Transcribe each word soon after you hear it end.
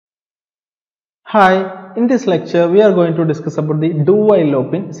Hi, in this lecture we are going to discuss about the do-while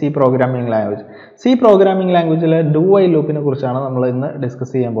loop in C programming language. C programming language do-while loop ine kurichana nammal innu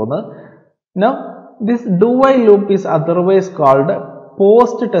discuss cheyan povunathu. Now, this do-while loop is otherwise called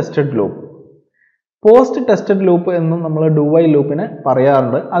post-tested loop. Post-tested loop എന്നും നമ്മൾ do-while loop നെ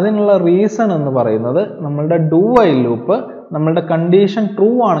പറയാറുണ്ട്. അതിനുള്ള reason എന്ന് പറയുന്നത് നമ്മളുടെ do-while loop നമ്മളുടെ condition true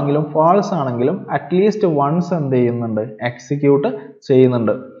ആണെങ്കിലും ഫാൾസ് ആണെങ്കിലും അറ്റ്ലീസ്റ്റ് വൺസ് എന്ത് ചെയ്യുന്നുണ്ട്, എക്സിക്യൂട്ട്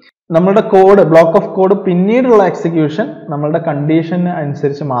ചെയ്യുന്നുണ്ട്. നമ്മളുടെ കോഡ്, ബ്ലോക്ക് ഓഫ് കോഡ് പിന്നീടുള്ള എക്സിക്യൂഷൻ നമ്മളുടെ കണ്ടീഷൻ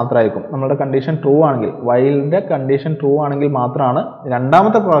അനുസരിച്ച് മാത്രമായിരിക്കും. നമ്മളുടെ കണ്ടീഷൻ ട്രൂ ആണെങ്കിൽ, വൈലിന്റെ കണ്ടീഷൻ ട്രൂ ആണെങ്കിൽ മാത്രമാണ്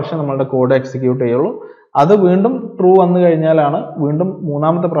രണ്ടാമത്തെ പ്രാവശ്യം നമ്മളുടെ കോഡ് എക്സിക്യൂട്ട് ചെയ്യുള്ളൂ. അത് വീണ്ടും ട്രൂ വന്നു കഴിഞ്ഞാലാണ് വീണ്ടും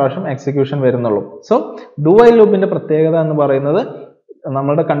മൂന്നാമത്തെ പ്രാവശ്യം എക്സിക്യൂഷൻ വരുന്നുള്ളൂ. സോ ഡു വൈൽ ലൂപ്പിന്റെ പ്രത്യേകത എന്ന് പറയുന്നത്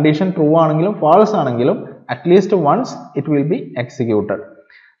നമ്മളുടെ കണ്ടീഷൻ ട്രൂ ആണെങ്കിലും ഫാൾസ് ആണെങ്കിലും at least once it will be executed.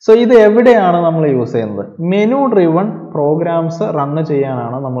 So ഇത് എവിടെയാണ് നമ്മൾ യൂസ് ചെയ്യുന്നത്? മെനു ഡ്രിവൺ പ്രോഗ്രാംസ് റൺ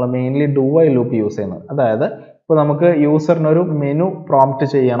ചെയ്യാനാണ് നമ്മൾ mainly do while loop use ചെയ്യുന്നത്. അതായത് ഇപ്പോൾ നമുക്ക് യൂസറിന് ഒരു മെനു പ്രോംപ്റ്റ്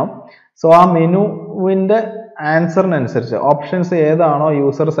ചെയ്യണം. സോ ആ മെനുവിന്റെ ആൻസറിനനുസരിച്ച് ഓപ്ഷൻസ് ഏതാണോ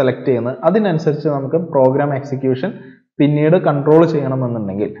യൂസർ സെലക്ട് ചെയ്യുന്നത് അതിനനുസരിച്ച് നമുക്ക് പ്രോഗ്രാം എക്സിക്യൂഷൻ പിന്നീട് കൺട്രോൾ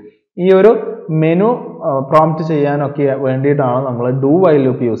ചെയ്യണമെന്നുണ്ടെങ്കിൽ ഈ ഒരു മെനു പ്രോംപ്റ്റ് ചെയ്യാനൊക്കെ വേണ്ടിയിട്ടാണ് നമ്മൾ ഡു വൈൽ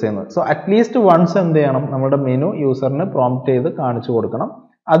ലൂപ്പ് യൂസ് ചെയ്യുന്നത്. സോ അറ്റ്ലീസ്റ്റ് വൺസ് എന്ത് ചെയ്യണം, നമ്മുടെ മെനു യൂസറിന് പ്രോംപ്റ്റ് ചെയ്ത് കാണിച്ചു കൊടുക്കണം.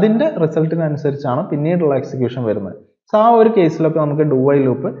 അതിന്റെ റിസൾട്ടിനനുസരിച്ചാണ് പിന്നീടുള്ള എക്സിക്യൂഷൻ വരുന്നത്. സോ ആ ഒരു കേസിലൊക്കെ നമുക്ക് ഡു വൈൽ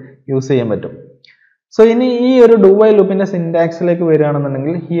ലൂപ്പ് യൂസ് ചെയ്യാൻ പറ്റും. സോ ഇനി ഈ ഒരു ഡു വൈൽ ലൂപ്പിന്റെ സിന്റാക്സിലേക്ക്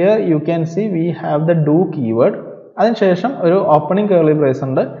വരികയാണെന്നുണ്ടെങ്കിൽ here you can see we have the do keyword, അതിനുശേഷം ഒരു ഓപ്പണിംഗ് കേർലി ബ്രേസ്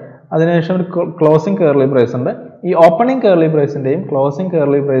ഉണ്ട്, അതിനുശേഷം ഒരു ക്ലോസിംഗ് കേർലി ബ്രേസ് ഉണ്ട്. ഈ ഓപ്പണിംഗ് കേർലി ബ്രേസിന്റെയും ക്ലോസിംഗ്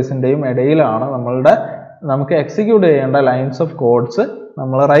കേർലി ബ്രേസിന്റെയും ഇടയിലാണ് നമുക്ക് എക്സിക്യൂട്ട് ചെയ്യേണ്ട ലൈൻസ് ഓഫ് കോഡ്സ്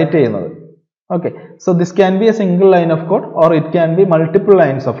നമ്മൾ റൈറ്റ് ചെയ്യുന്നത്. Okay, so this can be a single line of code or it can be multiple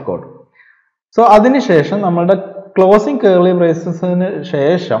lines of code. So അതിനുശേഷം നമ്മളുടെ closing curly ബ്രേസസിന്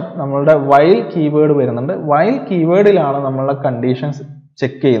ശേഷം നമ്മളുടെ വൈൽ കീവേഡ് വരുന്നുണ്ട്. വൈൽ കീവേഡിലാണ് നമ്മളുടെ കണ്ടീഷൻസ്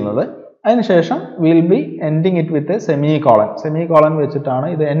ചെക്ക് ചെയ്യുന്നത്. അതിനുശേഷം will be ending it with a semi colon വെച്ചിട്ടാണ്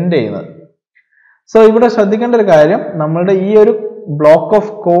ഇത് എൻഡ് ചെയ്യുന്നത്. സോ ഇവിടെ ശ്രദ്ധിക്കേണ്ട ഒരു കാര്യം, നമ്മളുടെ ഈ ഒരു ബ്ലോക്ക്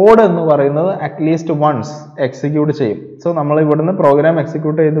ഓഫ് കോഡ് എന്ന് പറയുന്നത് അറ്റ്ലീസ്റ്റ് വൺസ് എക്സിക്യൂട്ട് ചെയ്യും. സോ നമ്മൾ ഇവിടുന്ന് പ്രോഗ്രാം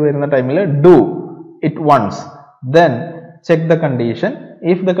എക്സിക്യൂട്ട് ചെയ്ത് വരുന്ന ടൈമിൽ do it once, then check the condition.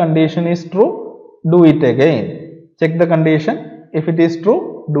 If the condition is true, do it again. Check the condition. If it is true,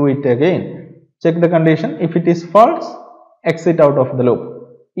 do it again. Check the condition. If it is false, exit out of the loop.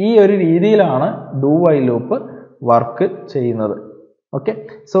 ഈ ഒരു രീതിയിലാണ് do while loop work ചെയ്യുന്നത്. Okay,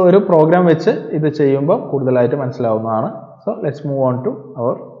 so ഒരു programme വെച്ച് ഇത് ചെയ്യുമ്പോൾ കൂടുതലായിട്ട് മനസ്സിലാവുന്നതാണ്. So let's move on to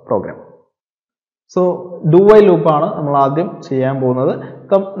our program. So do while loop ആണ് നമ്മൾ ആദ്യം ചെയ്യാൻ പോകുന്നത്.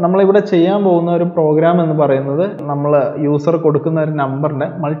 നമ്മളിവിടെ ചെയ്യാൻ പോകുന്ന ഒരു പ്രോഗ്രാം എന്ന് പറയുന്നത് നമ്മൾ യൂസർ കൊടുക്കുന്ന ഒരു നമ്പറിന്റെ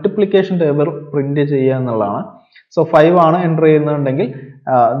മൾട്ടിപ്ലിക്കേഷൻ ടേബിൾ പ്രിന്റ് ചെയ്യുക എന്നുള്ളതാണ്. സോ 5 ആണ് എൻ്റർ ചെയ്യുന്നുണ്ടെങ്കിൽ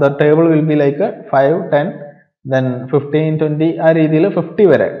the table will be like 5, 10, then 15, 20 ആ രീതിയിൽ 50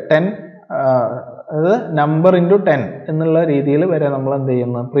 വരെ 10 അതായത് നമ്പർ ഇൻറ്റു 10 എന്നുള്ള രീതിയിൽ വരെ നമ്മൾ എന്ത്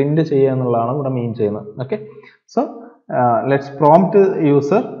ചെയ്യുന്നത്, പ്രിന്റ് ചെയ്യുക എന്നുള്ളതാണ് ഇവിടെ മീൻ ചെയ്യുന്നത്. Okay, so let's prompt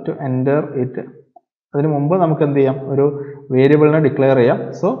user to enter it. അതിനു മുമ്പ് നമുക്ക് എന്ത് ചെയ്യാം, ഒരു വേരിയബിളിനെ ഡിക്ലെയർ ചെയ്യാം.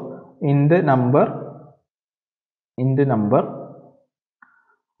 So int number,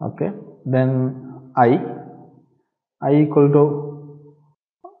 okay, then I equal to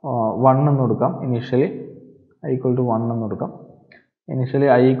 1 എന്ന് കൊടുക്കാം. ഇനീഷ്യലി I equal to 1 എന്ന് കൊടുക്കാം. ഇനീഷ്യലി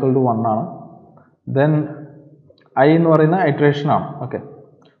I equal to 1 ആണ്. then I എന്ന് പറയുന്ന iteration ആണ്. ഓക്കെ,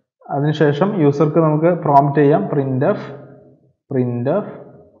 അതിനുശേഷം യൂസർക്ക് നമുക്ക് പ്രോംപ്റ്റ് ചെയ്യാം printf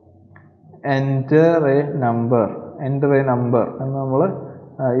enter a number എന്ന് നമ്മൾ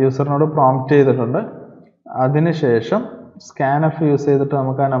യൂസറിനോട് പ്രോംപ്റ്റ് ചെയ്തിട്ടുണ്ട്. അതിനുശേഷം scanf യൂസ് ചെയ്തിട്ട്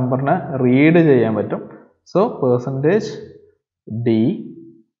നമുക്ക് ആ നമ്പറിനെ റീഡ് ചെയ്യാൻ പറ്റും. സോ %d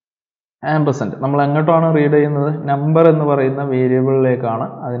നമ്മൾ എങ്ങോട്ടാണ് റീഡ് ചെയ്യുന്നത്, നമ്പർ എന്ന് പറയുന്ന വേരിയബിളിലേക്കാണ്,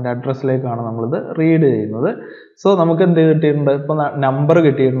 അതിൻ്റെ അഡ്രസ്സിലേക്കാണ് നമ്മളിത് റീഡ് ചെയ്യുന്നത്. സോ നമുക്ക് എന്ത് കിട്ടിയിട്ടുണ്ട്, ഇപ്പോൾ നമ്പർ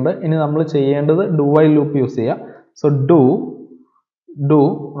കിട്ടിയിട്ടുണ്ട്. ഇനി നമ്മൾ ചെയ്യേണ്ടത് ഡു വൈൽ ലൂപ്പ് യൂസ് ചെയ്യാം. സോ ഡു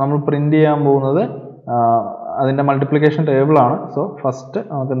നമ്മൾ പ്രിന്റ് ചെയ്യാൻ പോകുന്നത് അതിൻ്റെ മൾട്ടിപ്ലിക്കേഷൻ ടേബിൾ ആണ്. സോ ഫസ്റ്റ്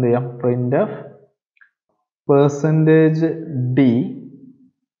നമുക്ക് എന്ത് ചെയ്യാം, printf %d,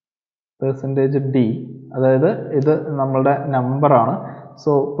 അതായത് ഇത് നമ്മളുടെ നമ്പറാണ്.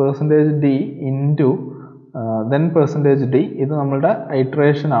 So %d into then %d, ഇത് നമ്മളുടെ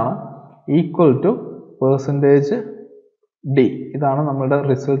ഐട്രേഷൻ ആണ്, ഈക്വൽ ടു %d. ഇതാണ് നമ്മളുടെ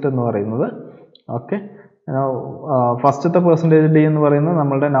റിസൾട്ട് എന്ന് പറയുന്നത്. ഓക്കെ, ഫസ്റ്റത്തെ %d എന്ന് പറയുന്നത്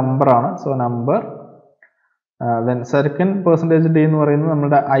നമ്മളുടെ നമ്പറാണ്. So number, then second %d എന്ന് പറയുന്നത്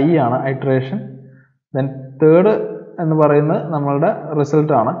നമ്മളുടെ ഐ ആണ്, ഐട്രേഷൻ. then തേർഡ് എന്ന് പറയുന്നത് നമ്മളുടെ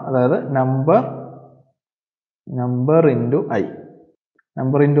റിസൾട്ട് ആണ്, അതായത് number into I.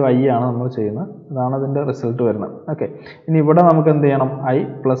 number into I ആണ് നമ്മൾ ചെയ്യുന്നത്. അതാണ് അതിന്റെ റിസൾട്ട് വരുന്നത്. ഓക്കേ. ഇനി ഇവിടെ നമുക്ക് എന്ത് ചെയ്യണം? I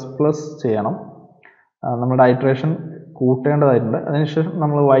plus ചെയ്യണം. നമ്മുടെ iteration കൂട്ടേണ്ടതായിട്ടുണ്ട്. അതിനുശേഷം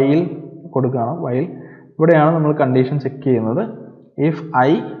നമ്മൾ while കൊടുക്കണം. while ഇവിടെയാണ് നമ്മൾ കണ്ടീഷൻ ചെക്ക് ചെയ്യുന്നത്. if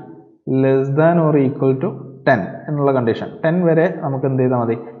I less than or equal to 10 എന്നുള്ള കണ്ടീഷൻ 10 വരെ നമുക്ക് എന്ത് ചെയ്താൽ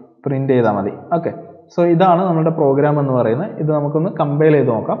മതി? പ്രിന്റ് ചെയ്താൽ മതി. ഓക്കേ. സോ ഇതാണ് നമ്മുടെ പ്രോഗ്രാം എന്ന് പറയുന്നത്. ഇത് നമുക്കൊന്ന് കമ്പൈൽ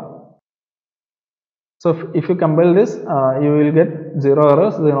ചെയ്ത് നോക്കാം. So if you compile this, you will get 0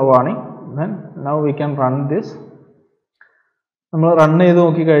 errors, 0 warning. Then now we can run this. നമ്മൾ റൺ ചെയ്ത്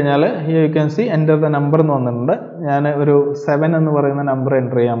നോക്കി കഴിഞ്ഞാൽ here you can see enter the number എന്ന് വന്നിട്ടുണ്ട്. ഞാൻ ഒരു 7 എന്ന് പറയുന്ന നമ്പർ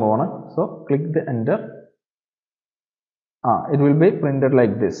എൻ്റർ ചെയ്യാൻ പോവാണ്. So click the enter. It will be printed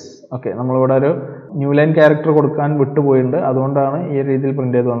like this. Okay, നമ്മളിവിടെ ഒരു ന്യൂ ലൈൻ ക്യാരക്ടർ കൊടുക്കാൻ വിട്ടുപോയിട്ടുണ്ട്. അതുകൊണ്ടാണ് ഈ രീതിയിൽ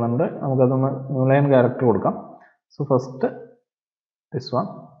പ്രിന്റ് ചെയ്ത് വന്നിട്ടുണ്ട്. നമുക്കതൊന്ന് ന്യൂ ലൈൻ ക്യാരക്ടർ കൊടുക്കാം. So first this one,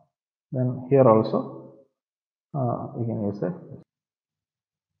 then here also we can use it.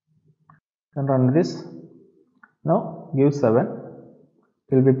 Then run this. Now give 7.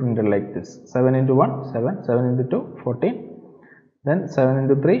 It will be printed like this. 7 into 1 7, 7 into 2 14, then 7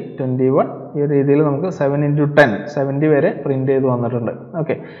 into 3 21. ഈ രീതിയിൽ നമുക്ക് 7 into 10 70 വരെ print ചെയ്ത് വന്നിട്ടുണ്ട്.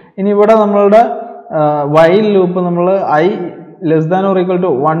 Okay. ഇനി ഇവിടെ നമ്മളുടെ while ലൂപ്പ് നമ്മൾ I less than or equal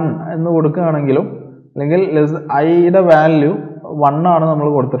to 1 എന്ന് കൊടുക്കുകയാണെങ്കിലും അല്ലെങ്കിൽ iയുടെ വാല്യൂ 1 ആണ് നമ്മൾ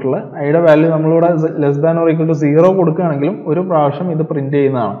കൊടുത്തിട്ടുള്ളത്. iയുടെ വാല്യൂ നമ്മളിവിടെ less than or equal to 0 കൊടുക്കുകയാണെങ്കിലും ഒരു പ്രാവശ്യം ഇത് പ്രിന്റ്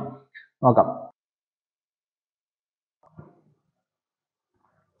ചെയ്യുന്നതാണ്. നോക്കാം.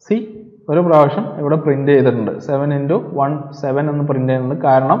 See, ഒരു പ്രാവശ്യം ഇവിടെ പ്രിന്റ് ചെയ്തിട്ടുണ്ട്. 7 into 1 7 എന്ന് പ്രിന്റ് ചെയ്യുന്നുണ്ട്.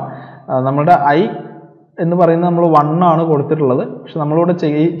 കാരണം നമ്മുടെ I എന്ന് പറയുന്നത് നമ്മൾ 1 ആണ് കൊടുത്തിട്ടുള്ളത്. പക്ഷെ നമ്മളിവിടെ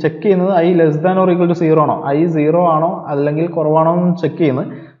ചെക്ക് ചെയ്യുന്നത് I less than or equal to 0 ആണോ, I 0 ആണോ അല്ലെങ്കിൽ കുറവാണോ എന്ന് ചെക്ക് ചെയ്യുന്നത്.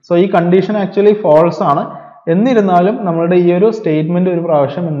 സോ ഈ കണ്ടീഷൻ ആക്ച്വലി ഫോൾസ് ആണ്. എന്നിരുന്നാലും നമ്മളുടെ ഈ ഒരു സ്റ്റേറ്റ്മെന്റ് ഒരു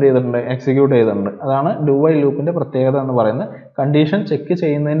പ്രാവശ്യം എന്ത് ചെയ്തിട്ടുണ്ട്? എക്സിക്യൂട്ട് ചെയ്തിട്ടുണ്ട്. അതാണ് ഡു വൈൽ ലൂപ്പിന്റെ പ്രത്യേകത എന്ന് പറയുന്നത്. കണ്ടീഷൻ ചെക്ക്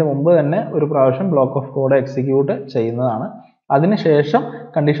ചെയ്യുന്നതിന് മുമ്പ് തന്നെ ഒരു പ്രാവശ്യം ബ്ലോക്ക് ഓഫ് കോഡ് എക്സിക്യൂട്ട് ചെയ്യുന്നതാണ്. അതിനുശേഷം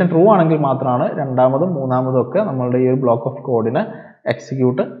കണ്ടീഷൻ ട്രൂ ആണെങ്കിൽ മാത്രമാണ് രണ്ടാമതും മൂന്നാമതും ഒക്കെ നമ്മളുടെ ഈ ഒരു block of കോഡിനെ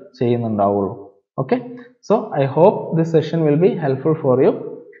execute ചെയ്യുന്നുണ്ടാവുള്ളൂ. Okay. So I hope this session will be helpful for you.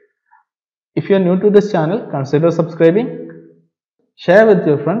 If you are new to this channel, consider subscribing, share with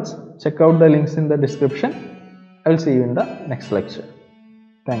your friends, check out the links in the description. I will see you in the next lecture.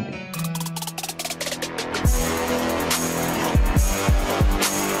 Thank you.